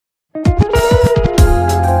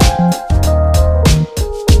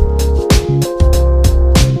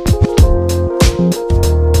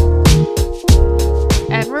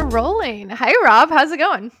Rob, how's it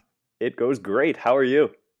going? It goes great. How are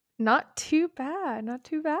you? Not too bad, not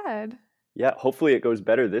too bad. Yeah, hopefully it goes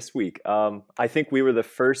better this week. I think we were the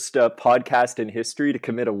first podcast in history to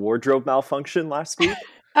commit a wardrobe malfunction last week.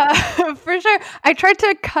 For sure. I tried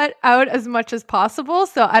to cut out as much as possible,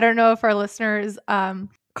 so I don't know if our listeners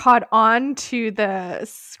caught on to the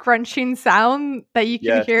scrunching sound that you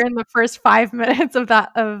can hear in the first 5 minutes of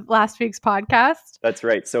last week's podcast. That's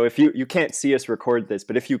right. So if you can't see us record this,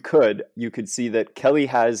 but if you could see that Kelly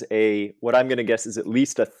has what I'm going to guess is at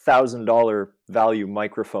least $1,000 value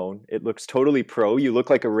microphone. It looks totally pro. You look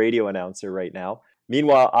like a radio announcer right now.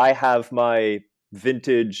 Meanwhile, I have my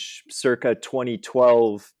vintage circa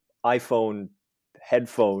 2012 iPhone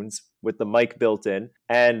headphones with the mic built in,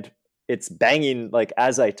 and it's banging, like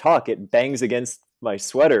as I talk, it bangs against my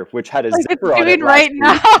sweater, which had a zipper on it right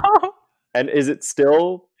now. And is it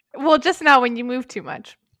still? Well, just now when you move too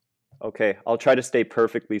much. Okay, I'll try to stay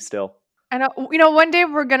perfectly still. I know, one day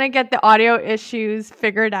we're going to get the audio issues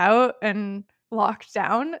figured out and locked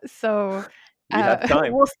down. So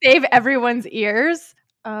we'll save everyone's ears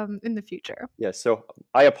in the future. Yeah, so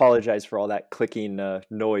I apologize for all that clicking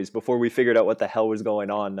noise before we figured out what the hell was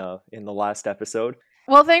going on in the last episode.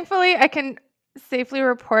 Well, thankfully, I can safely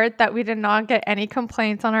report that we did not get any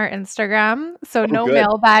complaints on our Instagram. So no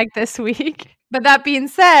mailbag this week. But that being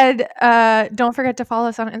said, don't forget to follow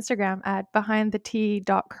us on Instagram at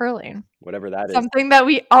behindthet.curling. Whatever that is. Something that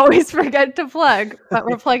we always forget to plug, but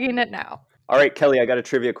we're plugging it now. All right, Kelly, I got a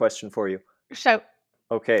trivia question for you. Shout.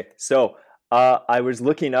 Okay, so I was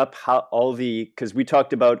looking up because we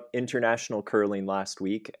talked about international curling last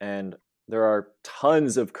week, and there are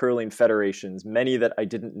tons of curling federations, many that I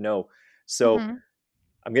didn't know. So I'm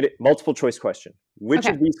going to multiple choice question. Which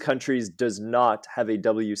of these countries does not have a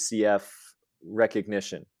WCF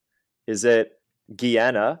recognition? Is it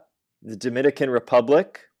Guyana, the Dominican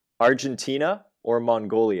Republic, Argentina, or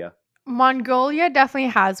Mongolia? Mongolia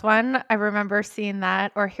definitely has one. I remember seeing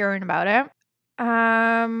that or hearing about it.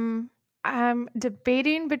 I'm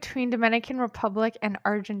debating between Dominican Republic and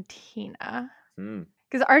Argentina.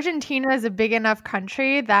 Because Argentina is a big enough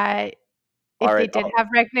country that if they did have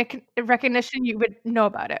recognition, you would know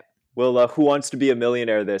about it. Well, Who Wants to Be a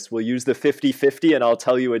Millionaire this? We'll use the 50-50 and I'll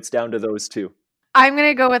tell you it's down to those two. I'm going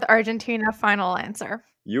to go with Argentina, final answer.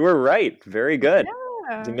 You were right. Very good.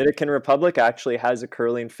 Yeah. Dominican Republic actually has a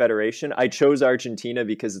curling federation. I chose Argentina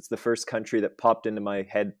because it's the first country that popped into my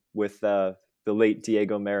head with the late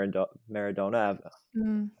Diego Maradona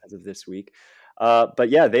as of this week. But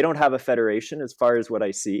yeah, they don't have a federation as far as what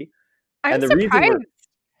I see. I'm surprised.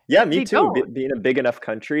 Yeah, me too. Being a big enough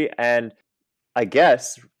country. And I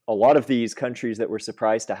guess a lot of these countries that we're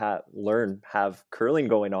surprised to have curling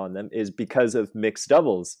going on them is because of mixed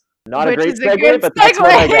doubles. Not a great segue, but that's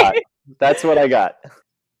what I got. That's what I got.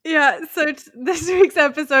 Yeah, so this week's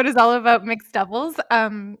episode is all about mixed doubles.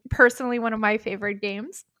 Personally, one of my favorite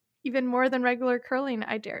games. Even more than regular curling,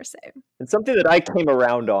 I dare say. It's something that I came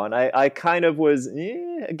around on. I kind of was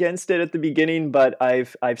against it at the beginning, but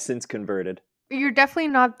I've since converted. You're definitely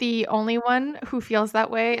not the only one who feels that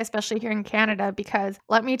way, especially here in Canada, because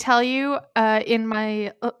let me tell you, in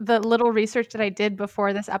the little research that I did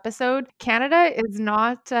before this episode, Canada is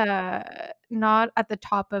not at the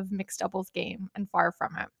top of mixed doubles game and far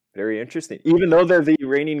from it. Very interesting. Even though they're the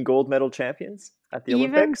reigning gold medal champions at the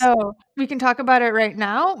Olympics? Even though we can talk about it right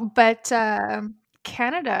now, but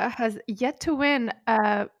Canada has yet to win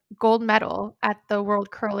a gold medal at the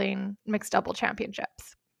World Curling Mixed Double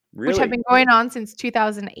Championships, which have been going on since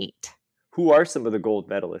 2008. Who are some of the gold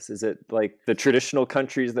medalists? Is it like the traditional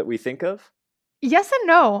countries that we think of? Yes and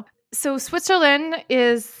no. So Switzerland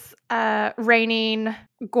is reigning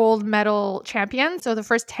gold medal champion. So the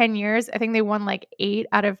first 10 years, I think they won like 8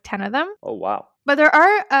 out of 10 of them. Oh, wow. But there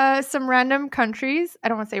are some random countries. I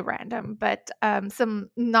don't want to say random, but some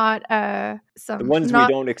not some the ones we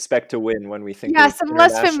don't expect to win when we think. Yeah, some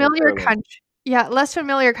less familiar countries. Yeah, less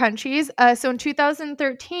familiar countries. So in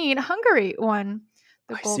 2013, Hungary won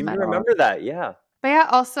the gold medal. I remember that. Yeah. But yeah,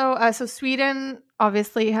 also so Sweden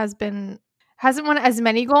obviously hasn't won as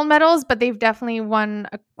many gold medals, but they've definitely won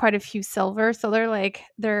quite a few silver. So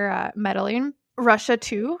they're medaling. Russia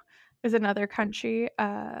too is another country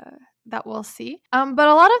that we'll see. But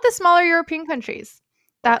a lot of the smaller European countries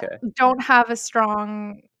that don't have a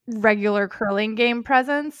strong regular curling game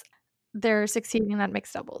presence, they're succeeding at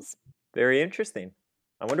mixed doubles. Very interesting.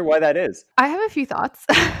 I wonder why that is. I have a few thoughts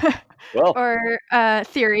or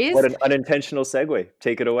theories. What an unintentional segue.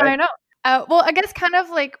 Take it away. I know. Well, I guess kind of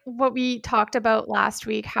like what we talked about last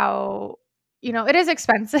week, how, it is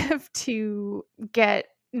expensive to get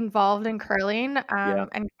involved in curling Yeah.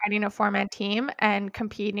 and creating a four-man team and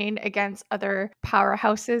competing against other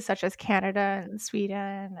powerhouses such as Canada and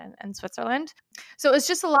Sweden and Switzerland. So it's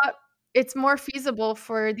just a lot. It's more feasible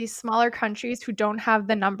for these smaller countries who don't have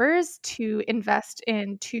the numbers to invest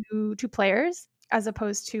in two players as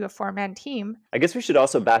opposed to a four-man team. I guess we should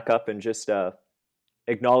also back up and just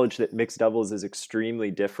acknowledge that mixed doubles is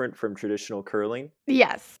extremely different from traditional curling.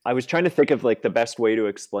 Yes. I was trying to think of like the best way to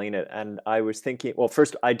explain it. And I was thinking, well,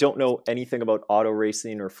 first, I don't know anything about auto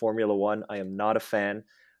racing or Formula One. I am not a fan,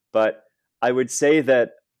 but I would say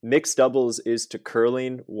that mixed doubles is to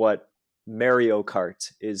curling what Mario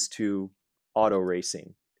Kart is to auto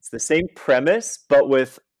racing. It's the same premise, but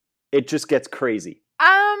with it just gets crazy.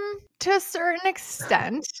 To a certain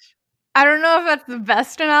extent. I don't know if that's the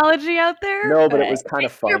best analogy out there. No, but it was kind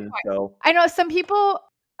of fun. So I know some people,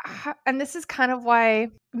 and this is kind of why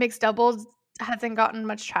mixed doubles hasn't gotten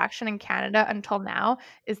much traction in Canada until now,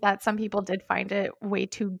 is that some people did find it way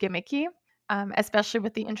too gimmicky, especially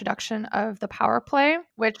with the introduction of the power play,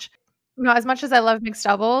 which, as much as I love mixed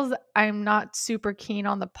doubles, I'm not super keen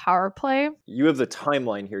on the power play. You have the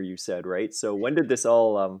timeline here, you said, right? So when did this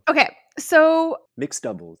all... Okay, so... Mixed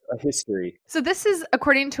doubles, a history. So this is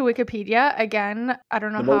according to Wikipedia. Again, I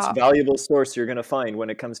don't know the most valuable source you're going to find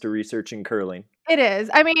when it comes to researching curling. It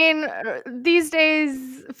is. I mean, these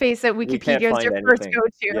days, face it, Wikipedia is your first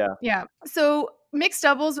go-to. Yeah. So mixed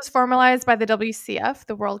doubles was formalized by the WCF,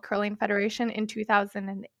 the World Curling Federation, in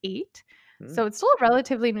 2008. So it's still a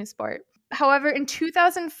relatively new sport. However, in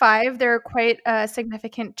 2005, there are quite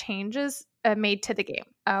significant changes made to the game.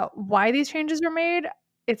 Why these changes were made,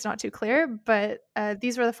 it's not too clear, but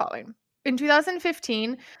these were the following. In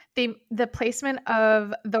 2015, the placement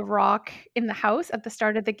of the rock in the house at the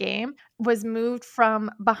start of the game was moved from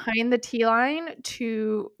behind the tee line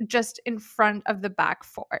to just in front of the back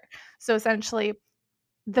four. So essentially,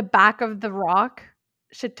 the back of the rock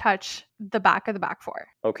should touch the back of the back four.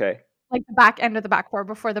 Okay. Like the back end of the back four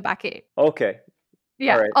before the back eight. Okay.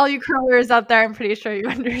 Yeah, all you curlers out there, I'm pretty sure you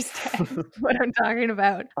understand what I'm talking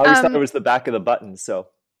about. I always thought it was the back of the button, so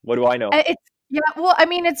what do I know? Yeah, well, I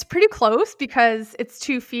mean, it's pretty close because it's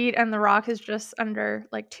 2 feet and the rock is just under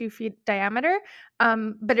like 2 feet diameter.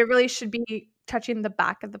 But it really should be touching the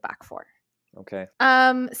back of the back four. Okay.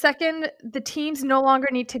 Second, the teams no longer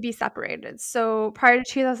need to be separated. So prior to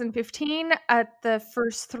 2015, at the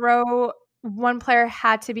first throw, one player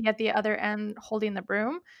had to be at the other end holding the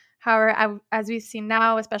broom. However, as we've seen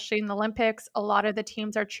now, especially in the Olympics, a lot of the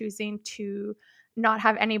teams are choosing to not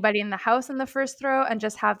have anybody in the house in the first throw and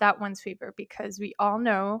just have that one sweeper, because we all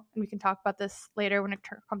know, and we can talk about this later when it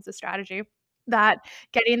comes to strategy, that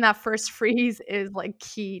getting that first freeze is like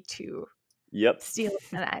key to stealing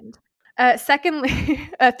an end.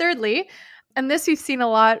 Thirdly, and this we've seen a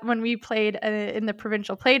lot when we played in the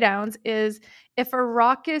provincial playdowns, is if a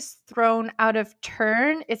rock is thrown out of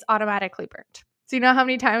turn, it's automatically burnt. So you know how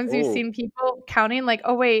many times we've seen people counting like,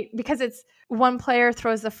 oh wait, because it's one player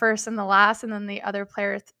throws the first and the last, and then the other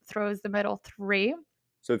player throws the middle 3.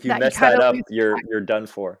 So if you mess that up, you're done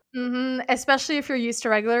for. Mm-hmm. Especially if you're used to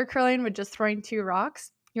regular curling with just throwing 2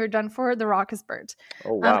 rocks, you're done for. The rock is burnt.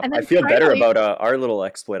 Oh wow! I feel better about our little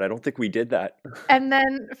exploit. I don't think we did that. And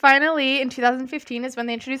then finally, in 2015 is when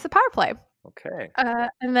they introduced the power play. Okay.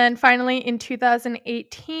 And then finally, in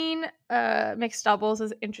 2018, mixed doubles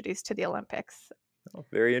was introduced to the Olympics. Oh,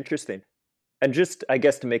 very interesting. And just, I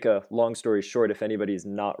guess, to make a long story short, if anybody's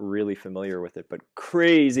not really familiar with it, but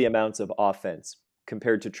crazy amounts of offense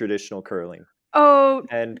compared to traditional curling. Oh,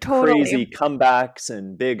 and totally. Crazy comebacks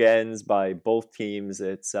and big ends by both teams.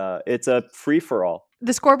 It's a free-for-all.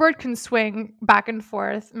 The scoreboard can swing back and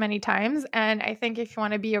forth many times. And I think if you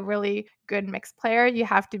want to be a really good mixed player, you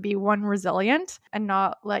have to be resilient and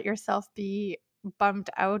not let yourself be bummed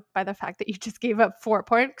out by the fact that you just gave up 4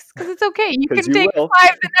 points, because it's okay. You can take 5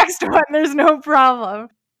 the next one. There's no problem.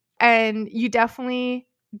 And you definitely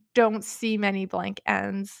don't see many blank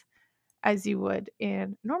ends as you would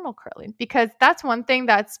in normal curling, because that's one thing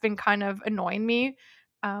that's been kind of annoying me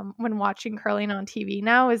when watching curling on TV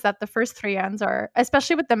now, is that the first 3 ends are,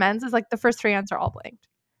 especially with the men's, is like the first 3 ends are all blanked.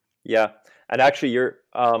 Yeah. And actually you're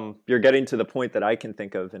getting to the point that I can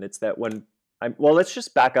think of, and it's that let's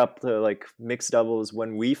just back up to like mixed doubles.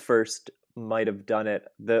 When we first might have done it,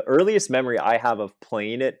 the earliest memory I have of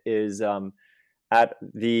playing it is at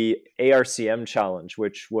the ARCM challenge,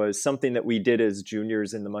 which was something that we did as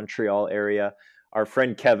juniors in the Montreal area. Our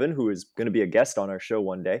friend Kevin, who is going to be a guest on our show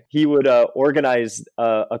one day, he would organize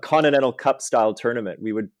a Continental Cup style tournament.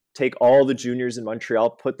 We would take all the juniors in Montreal,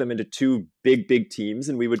 put them into two big teams,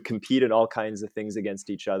 and we would compete in all kinds of things against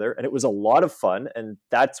each other. And it was a lot of fun. And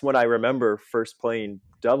that's when I remember first playing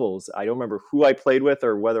doubles. I don't remember who I played with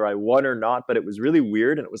or whether I won or not, but it was really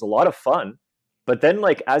weird and it was a lot of fun. But then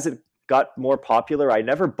like as it got more popular, I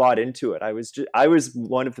never bought into it. I was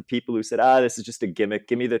one of the people who said, this is just a gimmick.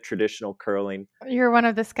 Give me the traditional curling. You're one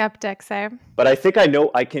of the skeptics, eh? But I think I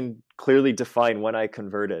know I can clearly define when I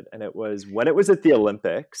converted. And it was when it was at the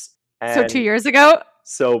Olympics. And so 2 years ago?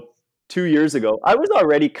 So 2 years ago, I was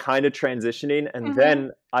already kind of transitioning. And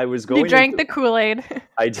then I was going... You drank the Kool-Aid.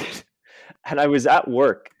 I did. And I was at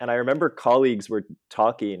work. And I remember colleagues were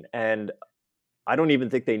talking. And I don't even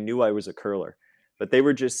think they knew I was a curler. But they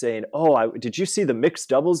were just saying, did you see the mixed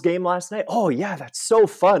doubles game last night? Oh, yeah, that's so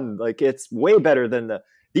fun. Like, it's way better than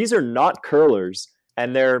these are not curlers.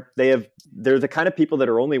 And they're the kind of people that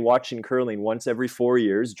are only watching curling once every 4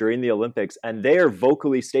 years during the Olympics. And they are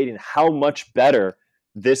vocally stating how much better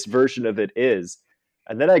this version of it is.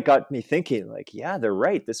 And then it got me thinking, like, yeah, they're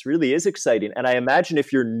right. This really is exciting. And I imagine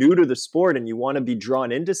if you're new to the sport and you want to be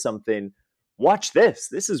drawn into something, watch this.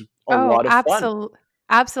 This is a lot of fun.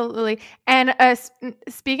 Absolutely. And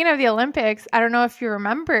speaking of the Olympics, I don't know if you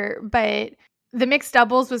remember, but the mixed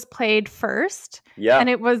doubles was played first. Yeah. And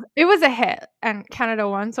it was a hit and Canada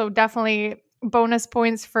won. So definitely bonus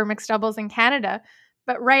points for mixed doubles in Canada.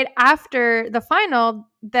 But right after the final,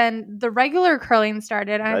 then the regular curling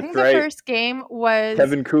started. And I think the first game was...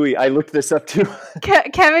 Kevin Cooey. I looked this up too.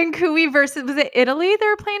 Kevin Cooey versus... Was it Italy they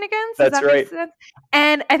were playing against? That's that right.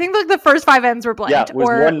 And I think like the first 5 ends were blank. Yeah, it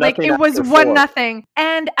was 1-0.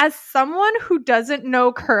 And as someone who doesn't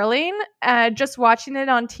know curling, just watching it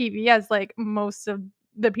on TV as like most of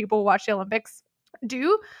the people who watch the Olympics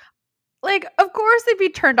do... Like, of course they'd be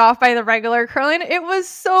turned off by the regular curling. It was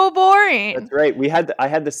so boring. That's right. I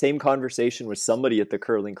had the same conversation with somebody at the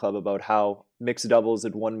curling club about how mixed doubles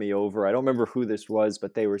had won me over. I don't remember who this was,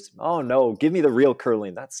 but they were, oh no, give me the real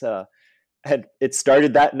curling. That's and it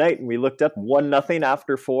started that night and we looked up 1-0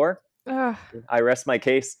 after 4. Ugh. I rest my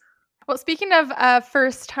case. Well, speaking of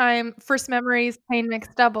first memories playing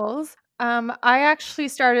mixed doubles, I actually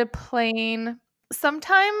started playing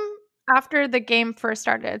sometime after the game first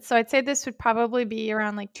started. So I'd say this would probably be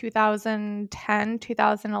around like 2010,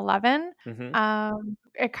 2011. I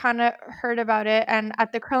kind of heard about it. And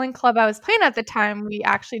at the curling club I was playing at the time, we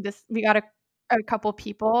got a couple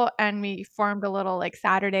people and we formed a little like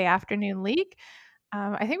Saturday afternoon league.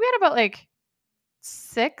 I think we had about like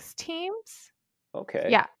 6 teams. Okay.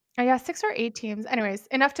 Yeah, 6 or 8 teams. Anyways,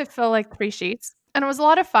 enough to fill like 3 sheets. And it was a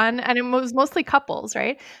lot of fun. And it was mostly couples,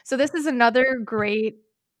 right? So this is another great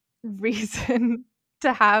reason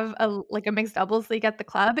to have a mixed doubles league at the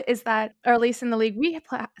club is that, or at least in the league we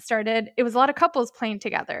started, it was a lot of couples playing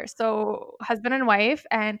together. So husband and wife,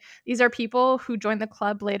 and these are people who joined the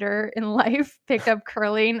club later in life, picked up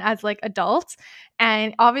curling as like adults.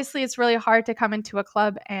 And obviously it's really hard to come into a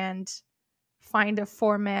club and find a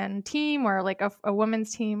 4-man team or like a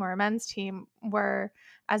women's team or a men's team, where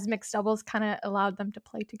as mixed doubles kind of allowed them to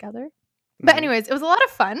play together. But anyways, it was a lot of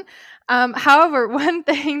fun. However, one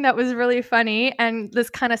thing that was really funny, and this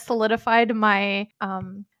kind of solidified my, I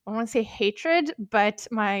don't want to say hatred, but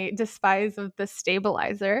my despise of the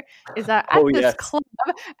stabilizer, is that at this club,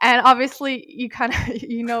 and obviously you kind of,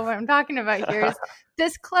 you know what I'm talking about here, is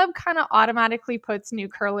this club kind of automatically puts new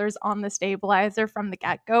curlers on the stabilizer from the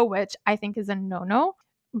get-go, which I think is a no-no.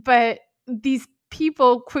 But these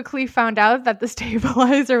people quickly found out that the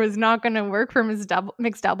stabilizer was not going to work for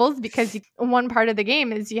mixed doubles, because one part of the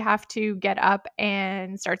game is you have to get up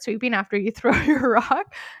and start sweeping after you throw your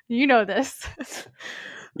rock. You know this.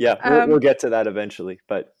 Yeah, we'll get to that eventually,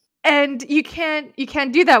 and you can't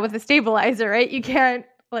do that with a stabilizer, right? You can't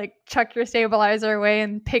like chuck your stabilizer away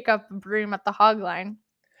and pick up a broom at the hog line.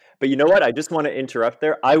 But you know what? I just want to interrupt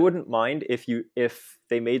there. I wouldn't mind if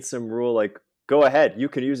they made some rule like, go ahead, you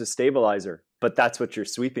can use a stabilizer, but that's what you're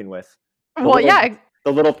sweeping with. The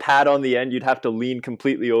little pad on the end, you'd have to lean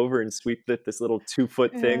completely over and sweep this little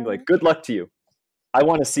 2-foot thing. Like, good luck to you. I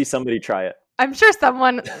want to see somebody try it. I'm sure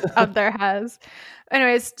someone out there has.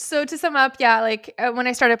 Anyways, so to sum up, when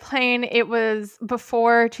I started playing, it was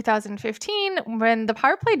before 2015 when the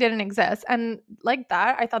power play didn't exist. And like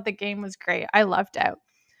that, I thought the game was great. I loved it.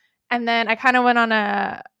 And then I kind of went on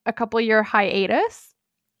a couple year hiatus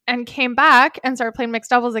and came back and started playing mixed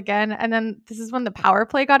doubles again. And then this is when the power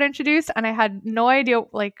play got introduced, and I had no idea,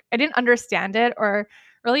 I didn't understand it or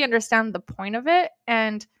really understand the point of it.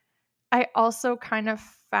 And I also kind of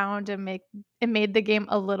found it made the game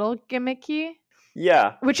a little gimmicky.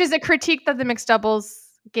 Yeah. Which is a critique that the mixed doubles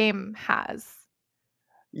game has.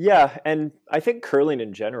 Yeah, and I think curling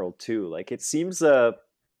in general too. Like it seems a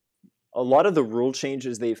lot of the rule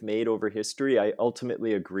changes they've made over history, I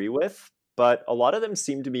ultimately agree with, but a lot of them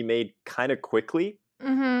seem to be made kind of quickly. I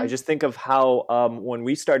Mm-hmm. just think of how when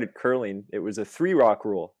we started curling, it was a 3 rock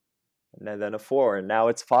rule, and then a 4, and now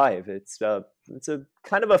it's 5. It's a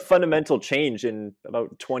kind of a fundamental change in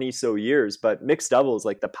about 20 so years. But mixed doubles,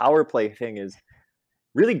 like the power play thing, is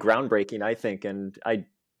really groundbreaking, I think, and I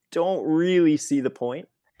don't really see the point.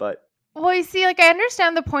 But Well, you see, like I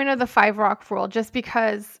understand the point of the 5 rock rule just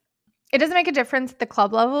because it doesn't make a difference at the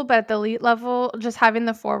club level, but at the elite level, just having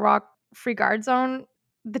the 4 rock free guard zone,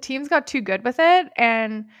 the teams got too good with it,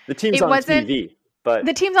 and the team's it on wasn't TV. But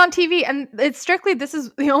the teams on TV, and it's strictly this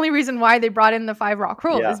is the only reason why they brought in the 5 rock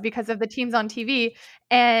rule yeah, is because of the teams on TV,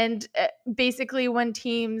 and basically when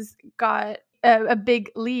teams got a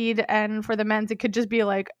big lead, and for the men's it could just be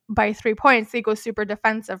like by 3 points, they go super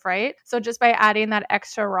defensive, right? So just by adding that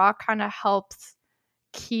extra rock kind of helps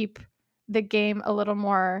keep the game a little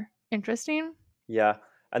more interesting. yeah,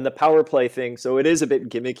 and the power play thing. So it is a bit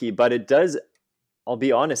gimmicky, but it does, I'll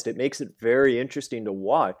be honest, it makes it very interesting to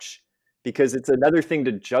watch because it's another thing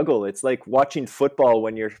to juggle. It's like watching football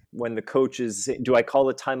when the coach is saying, do I call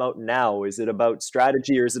a timeout now? Is it about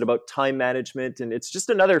strategy or is it about time management? And it's just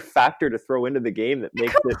another factor to throw into the game that I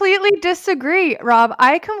makes it completely disagree, Rob.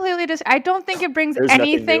 I completely I don't think it brings there's nothing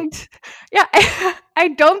new. anything. Yeah, I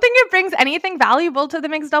don't think it brings anything valuable to the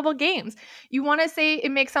mixed double games. You want to say it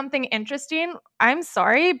makes something interesting? I'm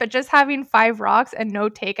sorry, but just having 5 rocks and no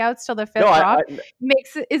takeouts till the No, fifth rock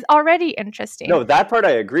makes it is already interesting. no, that part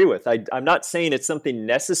I agree with. I'm not saying it's something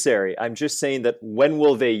necessary. I'm just saying that when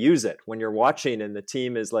will they use it? When you're watching and the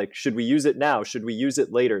team is like, should we use it now? Should we use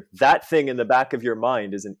it later? That thing in the back of your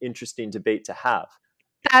mind is an interesting debate to have.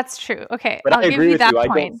 That's true. Okay, But I'll I give agree you with that you. I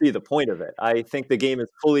don't point. see the point of it. I think the game is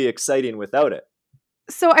fully exciting without it.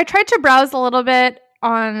 So I tried to browse a little bit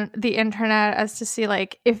on the internet as to see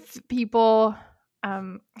like if people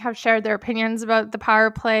have shared their opinions about the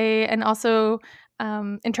power play, and also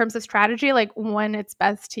in terms of strategy, like when it's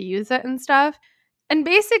best to use it and stuff. And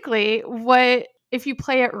basically, what if you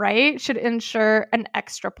play it right should ensure an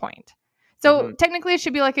extra point. So Hmm. technically, it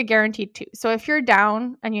should be like a guaranteed 2. So if you're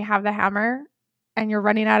down and you have the hammer and you're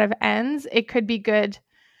running out of ends, it could be good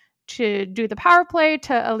to do the power play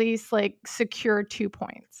to at least like secure 2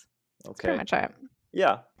 points. That's pretty Okay. much it.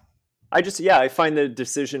 Yeah. Yeah, I find the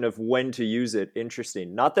decision of when to use it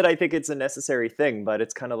interesting. Not that I think it's a necessary thing, but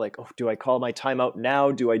it's kind of like, oh, do I call my timeout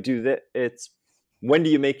now? Do I do that? It's when do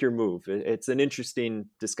you make your move? It's an interesting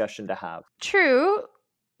discussion to have. True.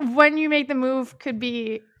 When you make the move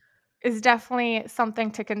is definitely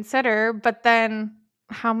something to consider, but then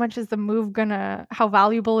how much is the move gonna how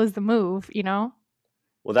valuable is the move, you know?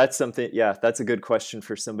 Well, that's something, yeah, that's a good question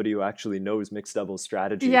for somebody who actually knows mixed doubles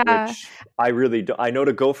strategy, Yeah. which I really do. I know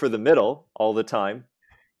to go for the middle all the time,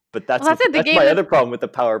 but Well, that's it. The that's game my is other problem with the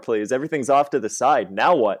power play is everything's off to the side.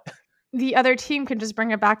 Now what? the other team can just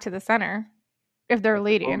bring it back to the center if I they're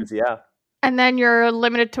leading. suppose, yeah. And then you're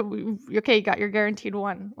limited to okay, you got your guaranteed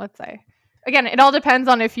 1, let's say. Again, it all depends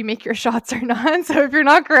on if you make your shots or not. So if you're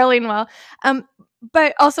not curling well,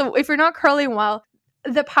 but also if you're not curling well,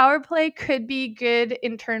 the power play could be good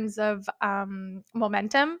in terms of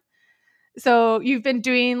momentum. So you've been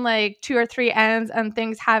doing like 2 or 3 ends and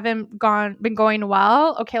things haven't been going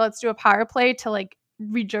well. Okay, let's do a power play to like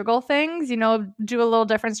rejiggle things, do a little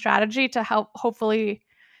different strategy to help hopefully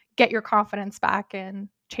get your confidence back and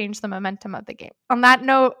change the momentum of the game. On that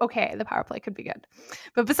note, okay, the power play could be good.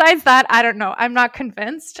 But besides that, I don't know. I'm not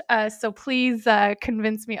convinced. So please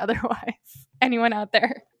convince me otherwise. Anyone out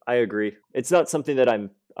there? I agree. It's not something that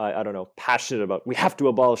I don't know, passionate about. We have to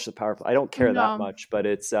abolish the power play. I don't care that No. much, but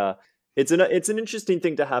it's an interesting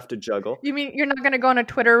thing to have to juggle. You mean you're not going to go on a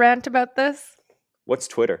Twitter rant about this? What's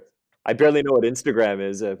Twitter? I barely know what Instagram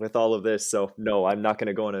is with all of this, so no, I'm not going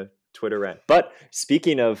to go on a Twitter rant. But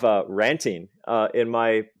speaking of ranting, in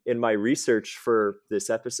my research for this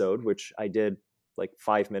episode, which I did like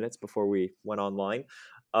 5 minutes before we went online,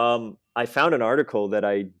 I found an article that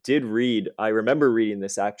I did read. I remember reading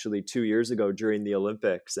this actually 2 years ago during the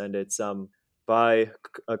Olympics, and it's by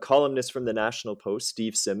a columnist from the National Post,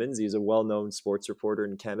 Steve Simmons. He's a well-known sports reporter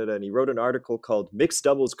in Canada, and he wrote an article called "Mixed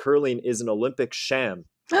Doubles Curling is an Olympic Sham,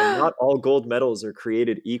 and not all gold medals are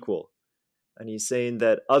created equal." And he's saying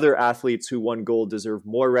that other athletes who won gold deserve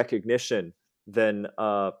more recognition than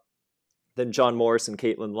John Morris and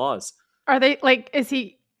Caitlin Laws. Are they like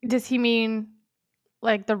does he mean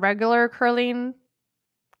like the regular curling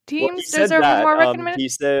Well, he teams said deserve that. more recognition? He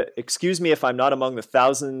said, "Excuse me if I'm not among the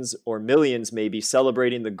thousands or millions, maybe,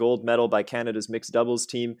 celebrating the gold medal by Canada's mixed doubles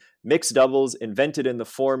team. Mixed doubles, invented in the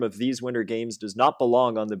form of these Winter Games, does not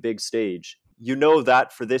belong on the big stage. You know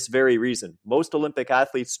that for this very reason. Most Olympic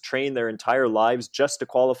athletes train their entire lives just to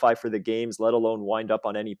qualify for the Games, let alone wind up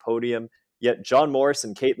on any podium. Yet John Morris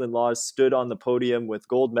and Caitlin Laws stood on the podium with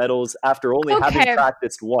gold medals after only having Okay.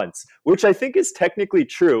 practiced once," which I think is technically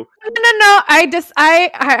true. No. I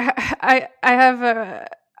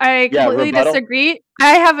Yeah, completely rebuttal. disagree.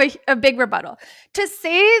 I have a big rebuttal. To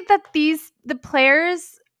say that the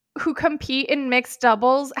players who compete in mixed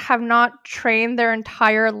doubles have not trained their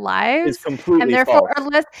entire Is lives and completely therefore false. are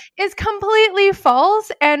less is completely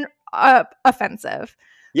false and offensive.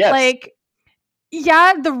 Yes. Like,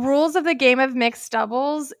 yeah, the rules of the game of mixed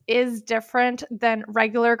doubles is different than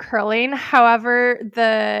regular curling. However,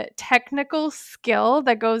 the technical skill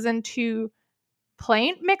that goes into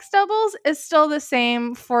playing mixed doubles is still the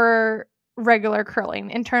same for regular curling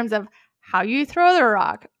in terms of how you throw the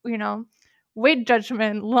rock, weight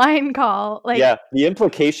judgment, line call. Yeah, the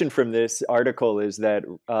implication from this article is that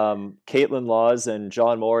Caitlin Laws and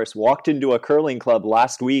John Morris walked into a curling club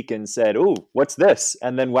last week and said, "Ooh, what's this?"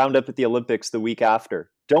 and then wound up at the Olympics the week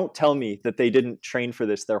after. Don't tell me that they didn't train for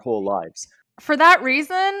this their whole lives. For that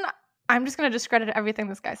reason, I'm just going to discredit everything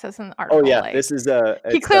this guy says in the article. Oh yeah, this is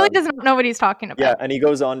he clearly doesn't know what he's talking about. Yeah, and he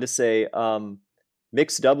goes on to say,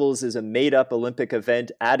 mixed doubles is a made-up Olympic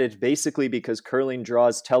event added basically because curling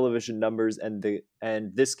draws television numbers, and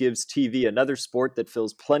this gives TV another sport that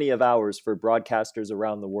fills plenty of hours for broadcasters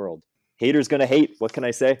around the world. Haters gonna hate. What can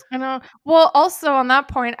I say? I know. Well, also on that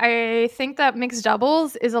point, I think that mixed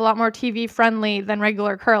doubles is a lot more TV friendly than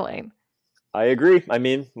regular curling. I agree. I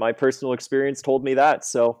mean, my personal experience told me that,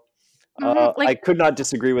 so I could not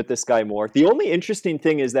disagree with this guy more. The only interesting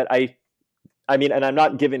thing is that I mean, and I'm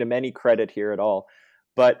not giving him any credit here at all,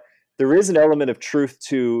 but there is an element of truth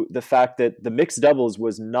to the fact that the mixed doubles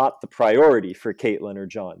was not the priority for Caitlin or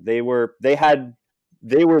John. They were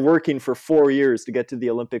working for 4 years to get to the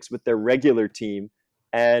Olympics with their regular team,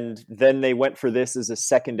 and then they went for this as a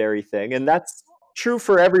secondary thing, and that's true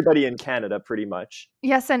for everybody in Canada, pretty much.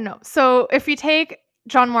 Yes and no. So if you take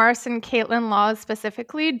John Morris and Caitlin Laws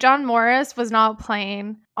specifically, John Morris was not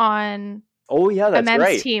playing on a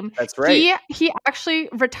men's team. That's right. He actually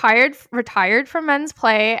retired from men's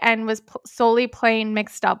play and was solely playing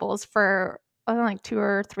mixed doubles for like 2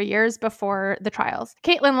 or 3 years before the trials.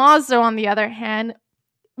 Caitlin Laws, though, on the other hand,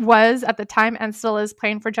 was at the time and still is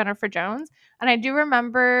playing for Jennifer Jones. And I do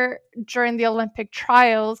remember during the Olympic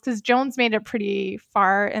trials, because Jones made it pretty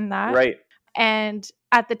far in that. Right. And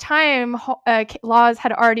at the time, Laws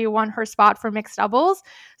had already won her spot for mixed doubles.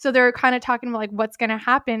 So they were kind of talking about like what's going to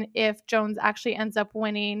happen if Jones actually ends up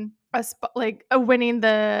winning winning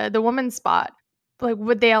the women's spot. Like,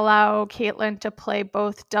 would they allow Caitlin to play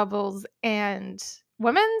both doubles and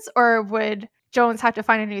women's, or would Jones have to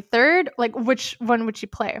find a new third? Like, which one would she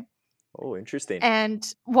play? Oh, interesting. And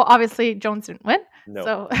well, obviously Jones didn't win, no.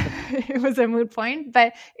 So it was a moot point.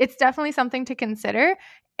 But it's definitely something to consider.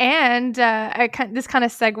 And this kind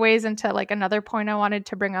of segues into like another point I wanted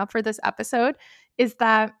to bring up for this episode is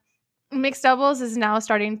that mixed doubles is now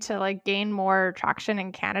starting to like gain more traction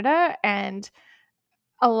in Canada, and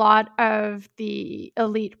a lot of the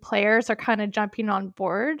elite players are kind of jumping on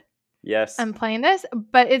board. Yes. And playing this,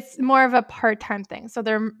 but it's more of a part-time thing. So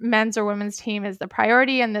their men's or women's team is the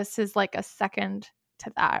priority, and this is like a second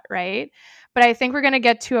to that, right? But I think we're going to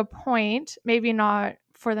get to a point, maybe not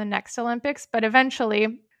for the next Olympics, but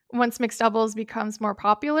eventually, once mixed doubles becomes more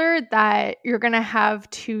popular, that you're going to have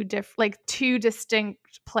two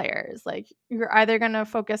distinct players. Like, you're either going to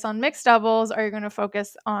focus on mixed doubles or you're going to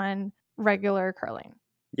focus on regular curling.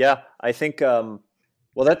 Yeah, I think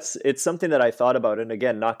well, it's something that I thought about, and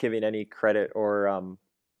again, not giving any credit or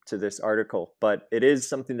to this article, but it is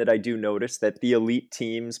something that I do notice that the elite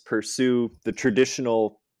teams pursue the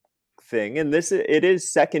traditional thing, and it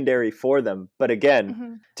is secondary for them. But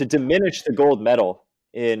again, to diminish the gold medal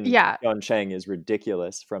in Pyeongchang is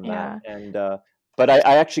ridiculous from that. And but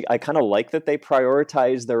I kind of like that they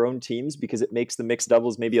prioritize their own teams, because it makes the mixed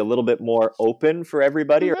doubles maybe a little bit more open for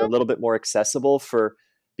everybody, or a little bit more accessible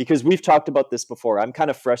because we've talked about this before. I'm kind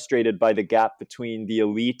of frustrated by the gap between the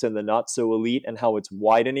elite and the not so elite and how it's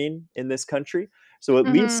widening in this country. So at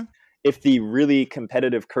least if the really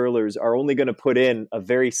competitive curlers are only going to put in a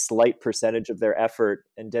very slight percentage of their effort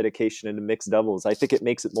and dedication into mixed doubles, I think it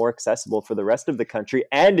makes it more accessible for the rest of the country,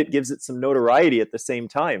 and it gives it some notoriety at the same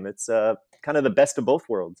time. It's kind of the best of both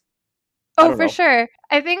worlds. Oh, for sure.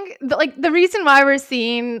 I think the reason why we're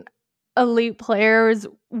seeing elite players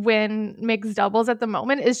win mixed doubles at the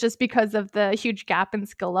moment is just because of the huge gap in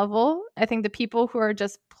skill level. I think the people who are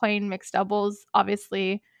just playing mixed doubles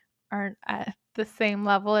obviously aren't at the same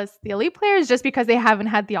level as the elite players just because they haven't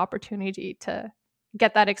had the opportunity to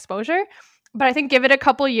get that exposure. But I think give it a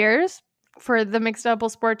couple years for the mixed double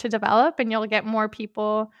sport to develop and you'll get more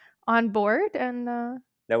people on board. And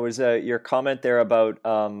that was your comment there about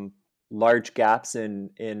large gaps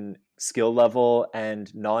in skill level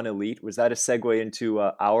and non-elite. Was that a segue into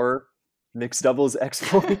our mixed doubles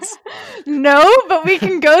exploits? No, but we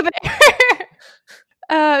can go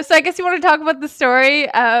there. So I guess you want to talk about the story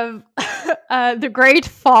of the great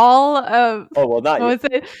fall of. Oh well, not what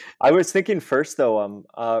was it? I was thinking first though.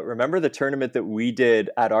 Remember the tournament that we did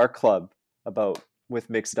at our club with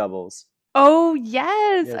mixed doubles? Oh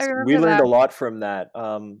yes, I remember we learned that. a lot from that,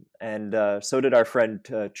 and so did our friend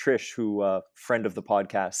Trish, who friend of the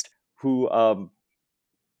podcast, who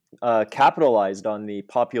capitalized on the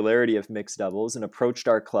popularity of mixed doubles and approached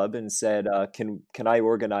our club and said, "Can I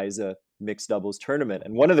organize a mixed doubles tournament?"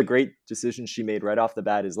 And one of the great decisions she made right off the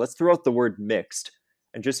bat is let's throw out the word mixed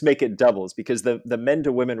and just make it doubles, because the men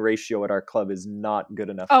to women ratio at our club is not good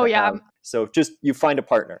enough. Oh yeah. So just you find a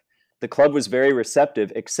partner. The club was very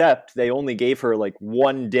receptive, except they only gave her like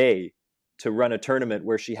 1 day to run a tournament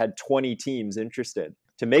where she had 20 teams interested.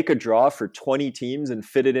 To make a draw for 20 teams and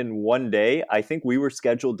fit it in 1 day, I think we were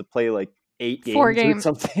scheduled to play like 8 games, 4 games. or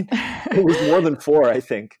something. It was more than 4, I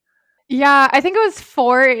think. Yeah, I think it was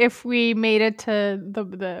 4 if we made it to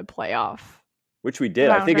the playoff. Which we did.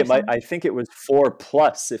 I think it was 4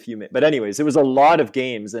 plus if you made. But anyways, it was a lot of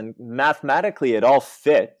games, and mathematically it all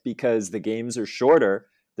fit because the games are shorter.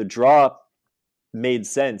 The draw made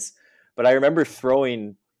sense. But I remember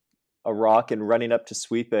throwing a rock and running up to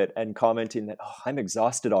sweep it and commenting that, "Oh, I'm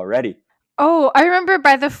exhausted already." Oh, I remember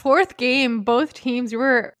by the 4th game, both teams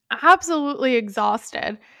were absolutely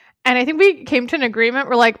exhausted. And I think we came to an agreement.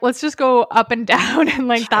 We're like, let's just go up and down. And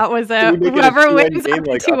like, that was it. Whoever wins game,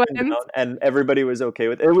 like, 2 wins. And everybody was okay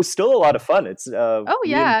with it. It was still a lot of fun. It's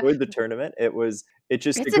we enjoyed the tournament. It goes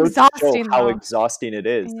to show how exhausting it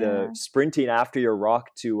is. Yeah. The sprinting after your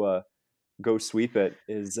rock to go sweep it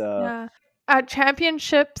is At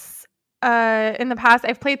championships in the past,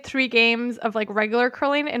 I've played 3 games of like regular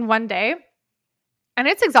curling in 1 day. And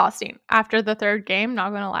it's exhausting after the 3rd game,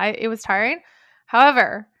 not gonna lie. It was tiring.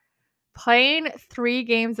 However, playing 3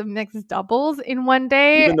 games of mixed doubles in 1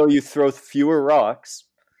 day, even though you throw fewer rocks,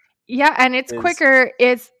 and it's quicker,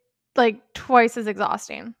 it's like twice as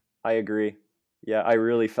exhausting. I agree. Yeah, I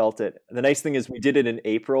really felt it. The nice thing is we did it in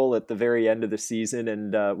April at the very end of the season,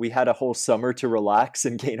 and we had a whole summer to relax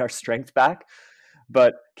and gain our strength back.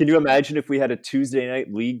 But can you imagine if we had a Tuesday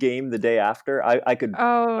night league game the day after? I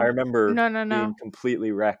remember being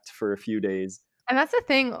completely wrecked for a few days. And that's the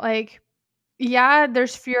thing, like, yeah,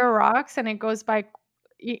 there's fewer rocks and it goes by,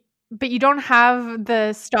 but you don't have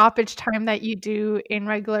the stoppage time that you do in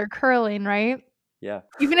regular curling, right? Yeah.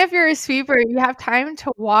 Even if you're a sweeper, you have time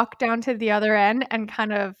to walk down to the other end and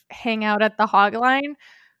kind of hang out at the hog line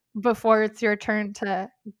before it's your turn to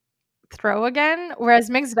throw again.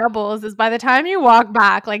 Whereas mixed doubles is by the time you walk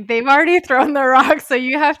back, like they've already thrown the rocks, so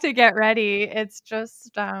you have to get ready. It's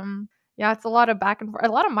just it's a lot of back and forth,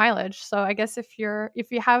 a lot of mileage. So I guess if you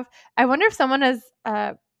have, I wonder if someone has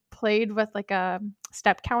played with like a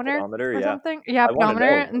step counter or something. Yeah, pedometer,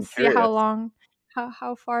 and see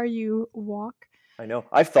how far you walk. I know.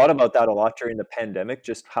 I've thought about that a lot during the pandemic,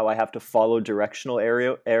 just how I have to follow directional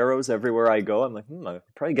arrows everywhere I go. I'm like, I'm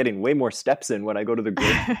probably getting way more steps in when I go to the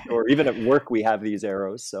grocery store. Even at work, we have these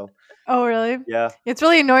arrows. So. Oh, really? Yeah. It's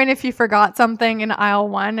really annoying if you forgot something in aisle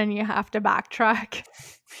 1 and you have to backtrack.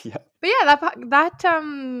 Yeah. But yeah, that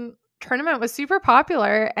tournament was super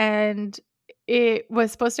popular, and it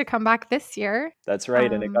was supposed to come back this year. That's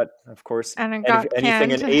right. And it got, of course,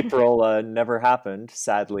 anything in April never happened,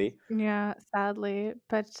 sadly. Yeah, sadly.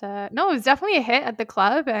 But no, it was definitely a hit at the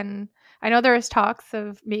club. And I know there was talks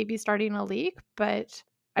of maybe starting a league, but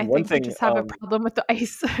I think we just have a problem with the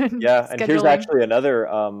ice. Yeah, and here's actually another,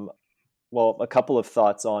 a couple of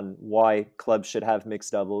thoughts on why clubs should have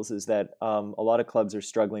mixed doubles is that a lot of clubs are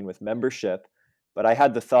struggling with membership. But I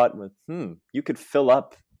had the thought with, you could fill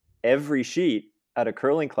up every sheet at a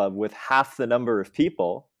curling club with half the number of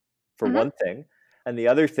people, for one thing. And the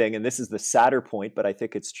other thing, and this is the sadder point, but I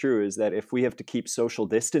think it's true, is that if we have to keep social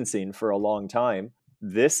distancing for a long time,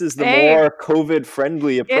 this is the more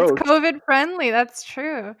COVID-friendly approach. It's COVID-friendly, that's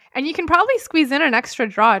true. And you can probably squeeze in an extra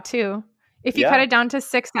draw, too. If you cut it down to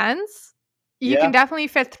 6 ends, You can Yeah. definitely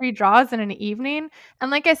fit 3 draws in an evening,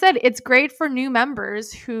 and like I said, it's great for new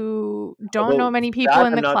members who don't know Although many people that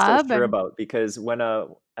in I'm the not so club sure and about because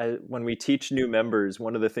when we teach new members,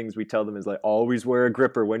 one of the things we tell them is like always wear a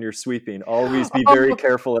gripper when you're sweeping, always be very Oh,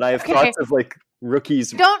 careful. And I have okay. thoughts of like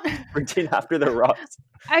rookies Don't sprinting after the rocks.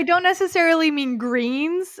 I don't necessarily mean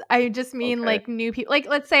greens. I just mean Okay, like new people. Like,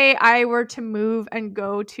 let's say I were to move and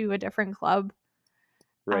go to a different club.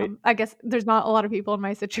 right. I guess there's not a lot of people in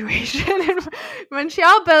my situation in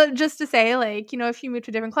Montreal, but just to say, like, if you move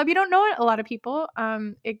to a different club, you don't know a lot of people.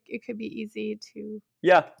 It could be easy to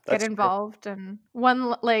Yeah, get that's involved, and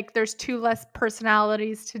like there's 2 less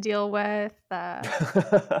personalities to deal with,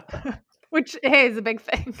 true. which hey is a big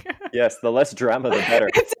thing. Yes, the less drama, the better.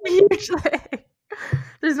 It's a huge thing.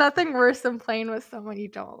 There's nothing worse than playing with someone you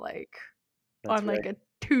don't like That's on like right.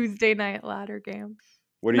 a Tuesday night ladder game.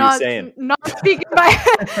 What are you Not saying? not speaking by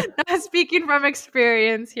not speaking from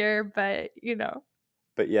experience here, but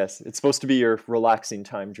But yes, it's supposed to be your relaxing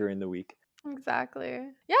time during the week. exactly.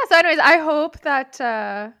 Yeah, so anyways, I hope that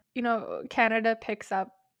Canada picks up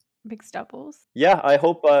mixed doubles. Yeah, I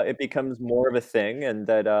hope it becomes more of a thing and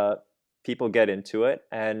that people get into it.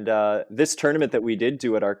 And this tournament that we did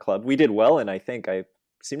do at our club, we did well. And I think I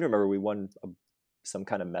seem to remember we won some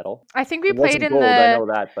kind of medal. I think we It played wasn't in gold, I the know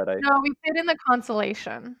that, but I no, we played in the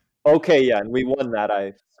consolation. okay, yeah, and we won that.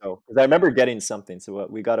 Because I remember getting something, so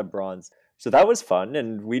we got a bronze. So that was fun,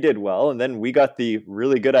 and we did well. And then we got the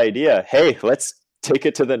really good idea. Hey, let's take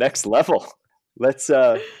it to the next level. Let's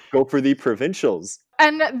go for the provincials.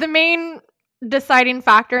 And the main deciding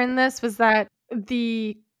factor in this was that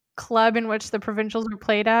the club in which the provincials were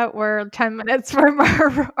played at were 10 minutes from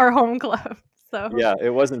our home club. So Yeah, it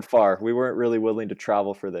wasn't far. We weren't really willing to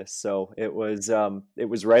travel for this, so it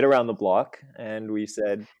was right around the block, and we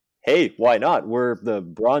said, "Hey, why not? We're the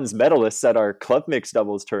bronze medalists at our club mixed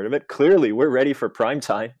doubles tournament. Clearly, we're ready for prime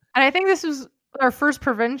time." and I think this was our first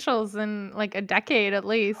provincials in like a decade at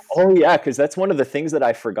least. Oh yeah, because that's one of the things that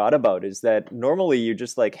I forgot about is that normally you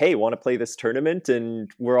just like, "Hey, want to play this tournament?" And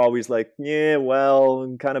we're always like, "Yeah, well,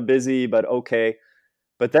 I'm kind of busy, but okay."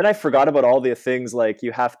 But then I forgot about all the things like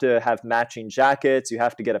you have to have matching jackets, you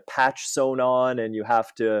have to get a patch sewn on, and you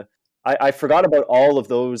have to. I forgot about all of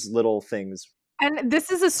those little things. And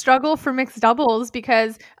this is a struggle for mixed doubles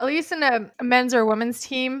because at least in a men's or women's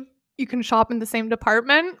team, you can shop in the same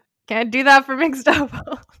department. Can't do that for mixed doubles.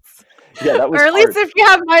 Yeah, that was Or at hard. least if you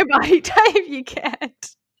have my body type, you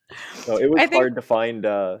can't. So it was I think, hard to find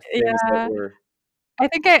things that yeah, were. I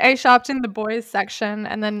think I shopped in the boys section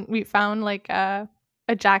and then we found like a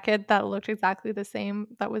jacket that looked exactly the same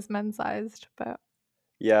that was men's sized. But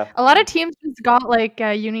Yeah, a lot of teams just got like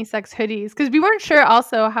unisex hoodies because we weren't sure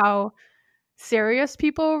also how serious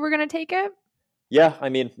people were going to take it. yeah. I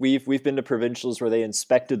mean, we've been to provincials where they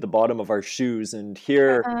inspected the bottom of our shoes, and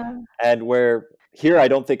here Uh, and where here I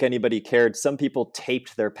don't think anybody cared. Some people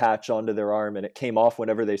taped their patch onto their arm, and it came off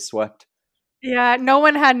whenever they swept. yeah, no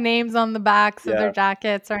one had names on the backs of their Yeah.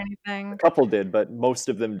 jackets or A anything. couple did, but most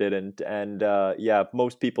of them didn't. And yeah,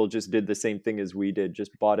 most people just did the same thing as we did,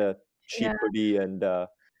 just bought a cheap Yeah. hoodie. And Well,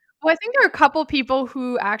 I think there are a couple people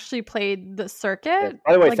who actually played the yeah. circuit.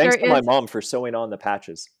 By the way, Like there thanks to my is mom for sewing on the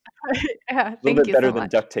patches. yeah, A little thank bit you better so than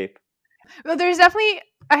much. duct tape. Well, there's definitely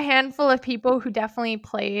a handful of people who definitely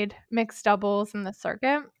played mixed doubles in the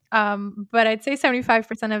circuit. But I'd say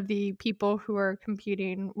 75% of the people who were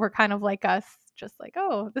competing were kind of like us, just like,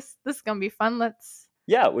 oh, this is gonna be fun. Let's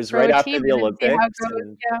Yeah, it was throw right a after team the in and see how it Olympics. goes.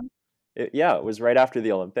 And Yeah. yeah, it was right after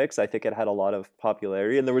the Olympics. I think it had a lot of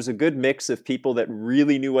popularity. And there was a good mix of people that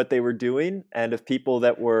really knew what they were doing and of people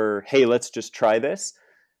that were, hey, let's just try this.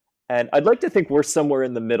 And I'd like to think we're somewhere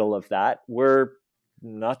in the middle of that. We're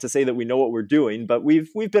not to say that we know what we're doing, but we've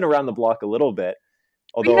been around the block a little bit.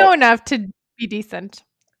 We Although, know enough to be decent.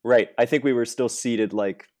 right, I think we were still seated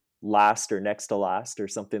like last or next to last or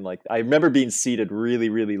something like that. I remember being seated really,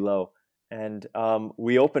 really low. And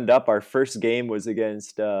we opened up, our first game was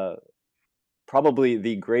against probably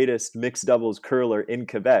the greatest mixed doubles curler in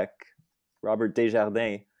Quebec, Robert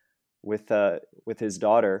Desjardins, with his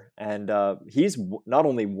daughter, and he's not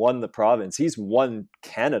only won the province, he's won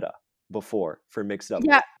Canada before for mixed doubles.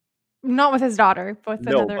 Yeah, not with his daughter, but with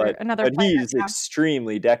No, another but player. he's Yeah.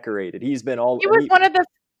 extremely decorated. He's been all. He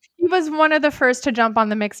was one of the first to jump on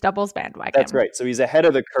the mixed doubles That's bandwagon. right. So he's ahead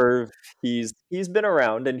of the curve. He's been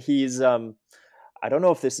around, and he's I don't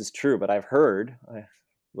know if this is true, but I've heard.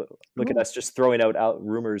 Look at Ooh. us just throwing out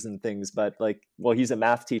rumors and things, but like, well, he's a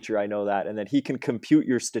math teacher, I know that, and that he can compute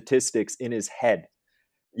your statistics in his head.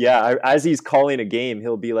 Yeah, as he's calling a game,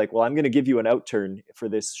 he'll be like, "Well, I'm going to give you an out turn for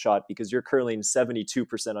this shot because you're curling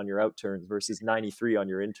 72% on your out turns versus 93 on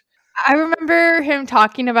your in." I remember him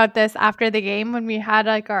talking about this after the game when we had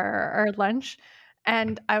like our lunch,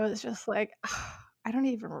 and I was just like, I don't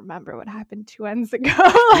even remember what happened 2 ends ago.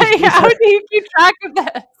 Like, how do you keep track of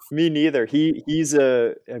this? Me neither. He's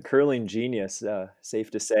a curling genius,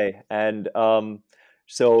 safe to say. And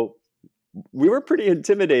so we were pretty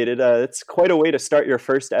intimidated. It's quite a way to start your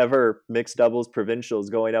first ever mixed doubles provincials,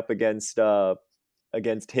 going up against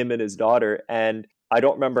him and his daughter. And I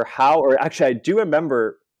don't remember how, or actually I do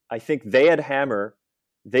remember, I think they had hammer.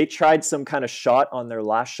 They tried some kind of shot on their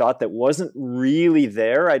last shot that wasn't really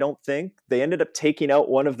there, I don't think. They ended up taking out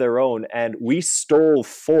one of their own, and we stole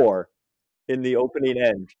 4 in the opening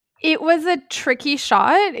end. It was a tricky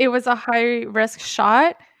shot. It was a high risk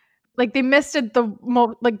shot. Like, they missed it the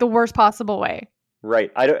worst possible way.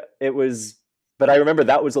 Right. But I remember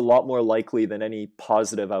that was a lot more likely than any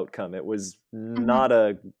positive outcome. It was not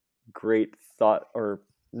a great thought, or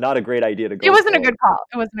not a great idea to go. It wasn't a good call.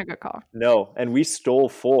 It wasn't a good call. No. And we stole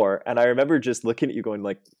 4. And I remember just looking at you going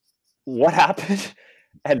like, what happened?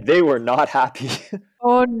 And they were not happy.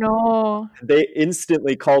 Oh no. They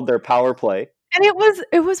instantly called their power play. And it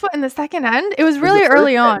was what, in the second end? It was really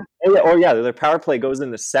early on. Oh yeah, their power play goes in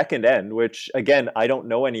the second end, which again, I don't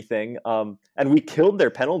know anything. And we killed their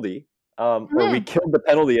penalty. Or we killed the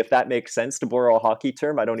penalty, if that makes sense to borrow a hockey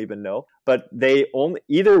term. I don't even know. But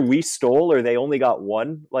either we stole or they only got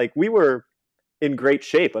 1. Like, we were in great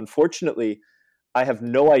shape. Unfortunately, I have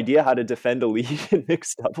no idea how to defend a lead in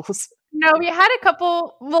mixed doubles. No, we had a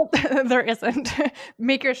couple. Well, there isn't.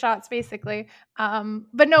 Make your shots, basically.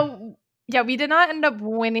 But no, yeah, we did not end up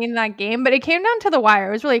winning that game, but it came down to the wire.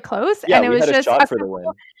 It was really close. Yeah, and it we was had just a shot for the win.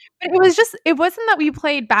 But it wasn't that we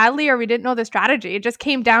played badly or we didn't know the strategy. It just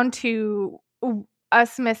came down to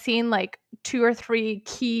us missing like 2 or 3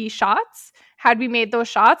 key shots. Had we made those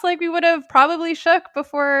shots, like, we would have probably shook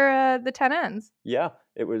before the 10 ends. Yeah,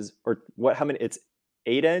 it was, or what, how many? It's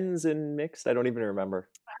 8 ends in mixed? I don't even remember.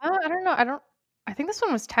 I don't know. I think this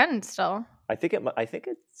one was 10 still. I think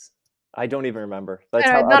it's, I don't even remember. That's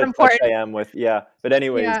how not out of touch important. I am with, yeah. But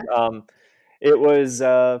anyways, it was,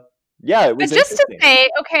 yeah, it was But just to say,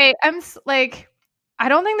 okay, like, I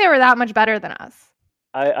don't think they were that much better than us.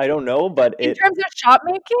 I don't know, but in terms of shot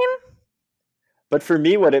making. But for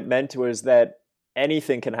me, what it meant was that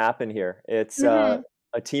anything can happen here. It's a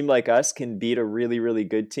team like us can beat a really, really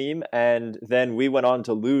good team, and then we went on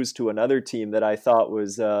to lose to another team that I thought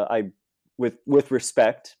was, with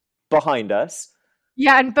respect, behind us.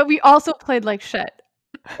 Yeah, but we also played like shit.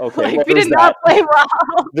 Okay, like, well, we did not play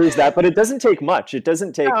well. There's that, but it doesn't take much. It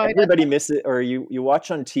doesn't take, everybody miss it, or you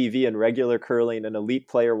watch on TV in regular curling, an elite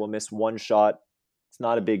player will miss 1 shot. It's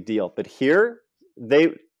not a big deal. But here,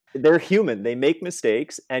 they're human. They make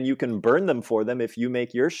mistakes, and you can burn them for them if you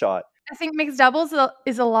make your shot. I think mixed doubles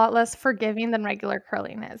is a lot less forgiving than regular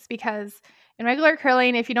curling is, because in regular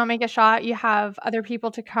curling, if you don't make a shot, you have other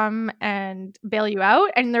people to come and bail you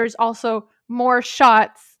out, and there's also more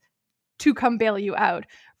shots to come bail you out.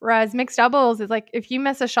 Whereas mixed doubles is like, if you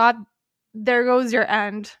miss a shot, there goes your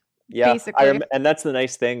end. Yeah, basically. And that's the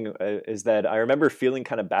nice thing, is that I remember feeling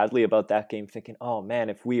kind of badly about that game, thinking, oh man,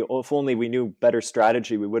 if only we knew better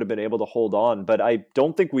strategy, we would have been able to hold on. But I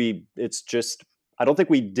don't think we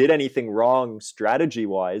did anything wrong strategy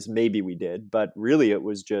wise. Maybe we did, but really it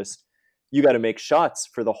was just, you got to make shots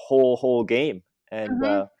for the whole game. And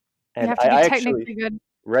you have to be I technically actually, good.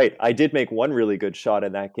 Right, I did make 1 really good shot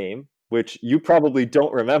in that game, which you probably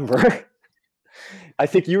don't remember. I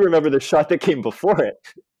think you remember the shot that came before it.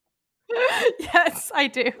 Yes, I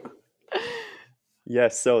do.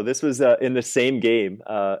 Yes, so this was in the same game.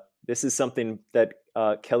 This is something that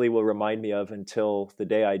Kelly will remind me of until the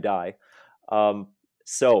day I die. One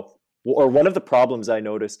of the problems I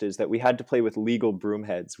noticed is that we had to play with legal broom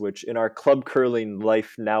heads, which in our club curling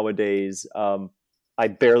life nowadays, I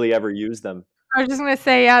barely ever use them. I was just going to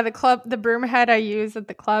say, yeah, the broom head I use at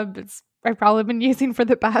the club, I've probably been using for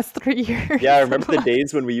the past 3 years. Yeah, I remember the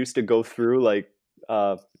days when we used to go through like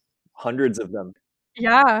hundreds of them.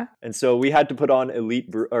 Yeah. And so we had to put on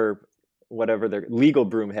or whatever, they're legal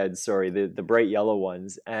broom heads, sorry, the bright yellow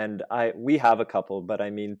ones. And we have a couple, but I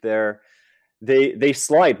mean, they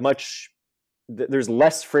slide much, there's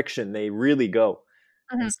less friction, they really go.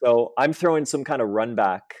 And so I'm throwing some kind of run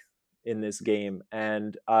back in this game,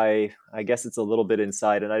 and I guess it's a little bit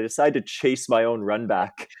inside, and I decide to chase my own run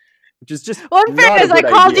back, which is just, well, in fairness, I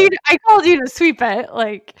called you to sweep it,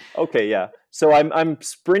 like. Okay, yeah. So I'm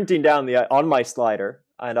sprinting down on my slider,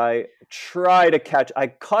 and I try to catch. I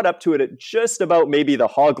caught up to it at just about maybe the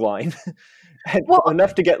hog line, and Well,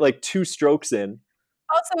 enough to get like 2 strokes in.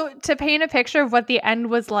 also to paint a picture of what the end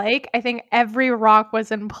was like, I think every rock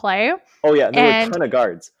was in play. Oh yeah, and there were a And ton of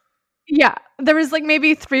guards. yeah, there was like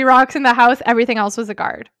maybe 3 rocks in the house. Everything else was a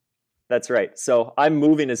guard. That's right. So I'm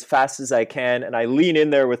moving as fast as I can, and I lean in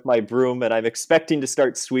there with my broom, and I'm expecting to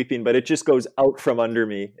start sweeping, but it just goes out from under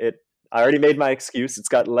me. I already made my excuse. It's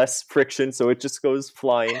got less friction, so it just goes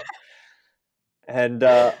flying. And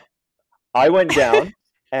I went down,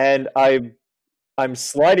 and I'm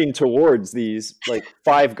sliding towards these like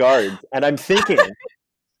 5 guards, and I'm thinking,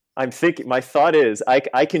 my thought is,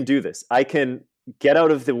 I can do this. I can get out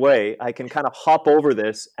of the way. I can kind of hop over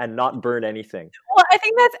this and not burn anything. Well, I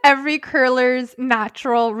think that's every curler's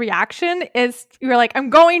natural reaction is you're like, I'm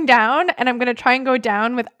going down and I'm going to try and go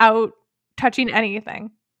down without touching anything.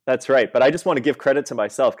 That's right. But I just want to give credit to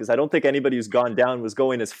myself because I don't think anybody who's gone down was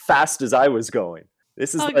going as fast as I was going.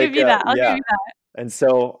 This is I'll give you that. I'll give you that. And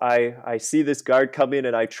so I see this guard coming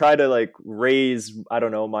and I try to like raise, I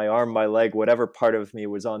don't know, my arm, my leg, whatever part of me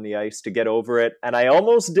was on the ice to get over it. And I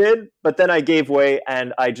almost did, but then I gave way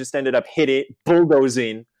and I just ended up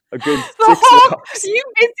bulldozing a good 6 rocks. You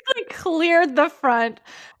basically cleared the front.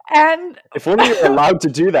 And if only you were allowed to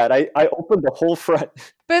do that. I opened the whole front.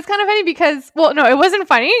 But it's kind of funny because, well, no, it wasn't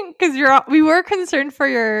funny because we were concerned for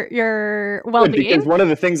your well-being. Because one of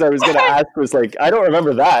the things I was going to ask was like, I don't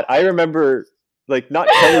remember that. I remember like not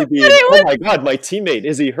Kelly being, oh my God, my teammate,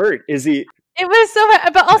 is he hurt? Is he? It was so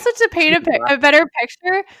bad. But also to paint a better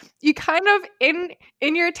picture, you kind of, in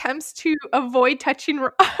your attempts to avoid touching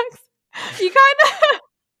rocks, you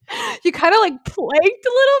kind of like planked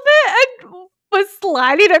a little bit and was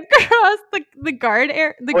sliding across the guard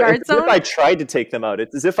guard zone. It's as if I tried to take them out.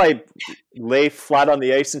 It's as if I lay flat on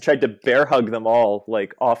the ice and tried to bear hug them all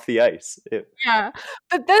like off the ice. Yeah.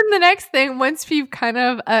 But then the next thing, once we've kind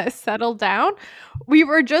of settled down, we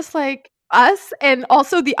were just like us and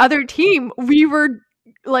also the other team. We were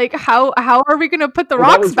like, how are we going to put the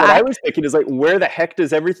rocks back? What I was thinking is like, where the heck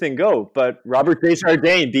does everything go? But Robert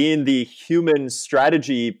Desjardins, being the human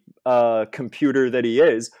strategy computer that he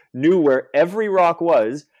is, knew where every rock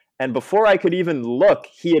was, and before I could even look,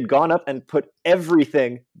 he had gone up and put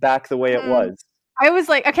everything back the way it was. I was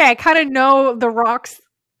like, okay, I kind of know the rocks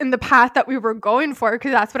in the path that we were going for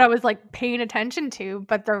because that's what I was like paying attention to,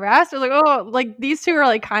 but the rest was like, oh, like these two are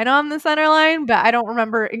like kind of on the center line, but I don't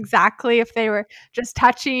remember exactly if they were just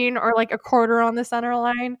touching or like a quarter on the center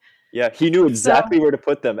line. Yeah, he knew exactly where to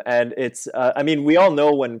put them, and it's. I mean, we all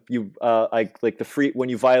know when you when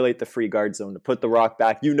you violate the free guard zone to put the rock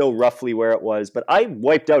back, you know roughly where it was. But I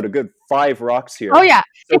wiped out a good 5 rocks here. Oh yeah,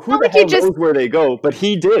 so who the hell knows where they go? But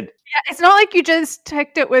he did. Yeah, it's not like you just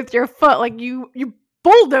ticked it with your foot; like you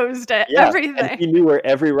bulldozed it. Yeah, everything. And he knew where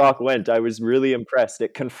every rock went. I was really impressed.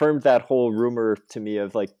 It confirmed that whole rumor to me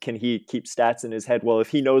of like, can he keep stats in his head? Well, if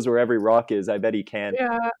he knows where every rock is, I bet he can.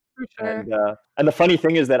 Yeah. Sure. And the funny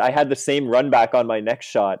thing is that I had the same run back on my next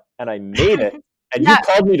shot and I made it and you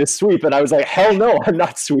called me to sweep and I was like, hell no, I'm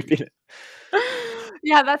not sweeping it.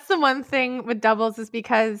 Yeah, that's the one thing with doubles is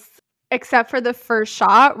because except for the first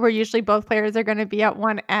shot where usually both players are going to be at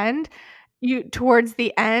one end, towards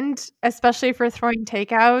the end, especially for throwing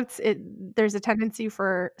takeouts, there's a tendency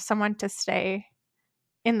for someone to stay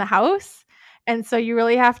in the house. And so you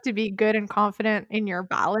really have to be good and confident in your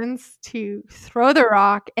balance to throw the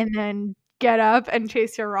rock and then get up and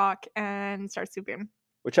chase your rock and start sweeping.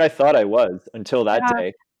 Which I thought I was until that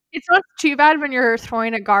day. It's not too bad when you're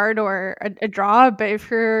throwing a guard or a draw, but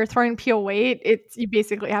if you're throwing peel weight, you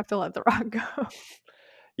basically have to let the rock go.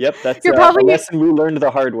 Yep, that's a lesson we learned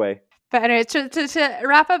the hard way. But anyway, to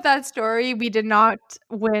wrap up that story, we did not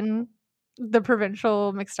win the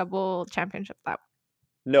provincial mixed double championship that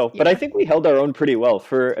No, but I think we held our own pretty well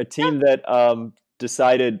for a team that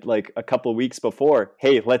decided like a couple weeks before,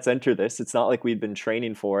 hey, let's enter this. It's not like we'd been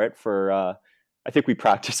training for it for, I think we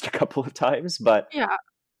practiced a couple of times, but and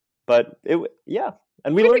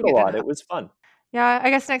we learned a lot. It was fun. Yeah, I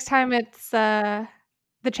guess next time it's the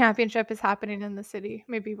championship is happening in the city.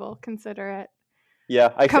 Maybe we'll consider it. Yeah,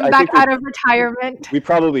 come back out of retirement. We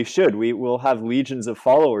probably should. We will have legions of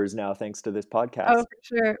followers now thanks to this podcast. Oh, for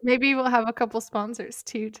sure. Maybe we'll have a couple sponsors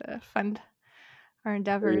too to fund our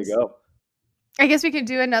endeavors. There you go. I guess we could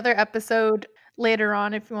do another episode later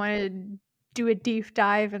on if you want to do a deep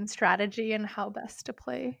dive in strategy and how best to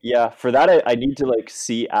play. Yeah, for that I need to like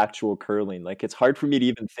see actual curling. Like it's hard for me to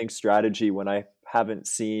even think strategy when I haven't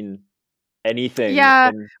seen anything.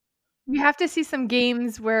 Yeah. We have to see some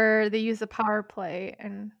games where they use a power play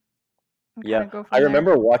and go from I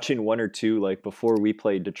remember watching 1 or 2 like before we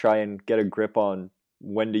played to try and get a grip on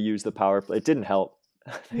when to use the power play. It didn't help.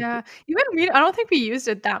 Yeah, I don't think we used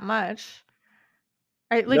it that much.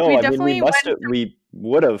 Right? Like No, we I mean definitely went. we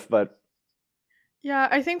would have, but Yeah,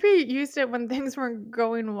 I think we used it when things weren't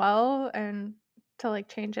going well and to like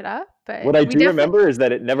change it up. But what I we do definitely, remember is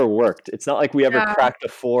that it never worked. It's not like we ever yeah. cracked a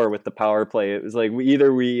 4 with the power play. It was like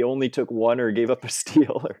we only took 1 or gave up a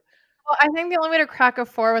steal. Or, Well, I think the only way to crack a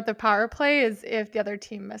 4 with the power play is if the other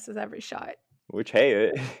team misses every shot. which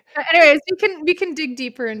hey, But anyways, we can dig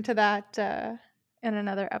deeper into that in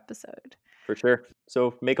another episode. for sure.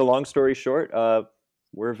 So make a long story short,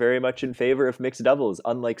 we're very much in favor of mixed doubles,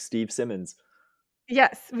 unlike Steve Simmons.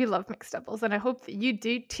 Yes, we love mixed doubles, and I hope that you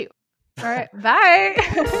do too. All right, bye.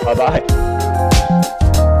 Bye bye.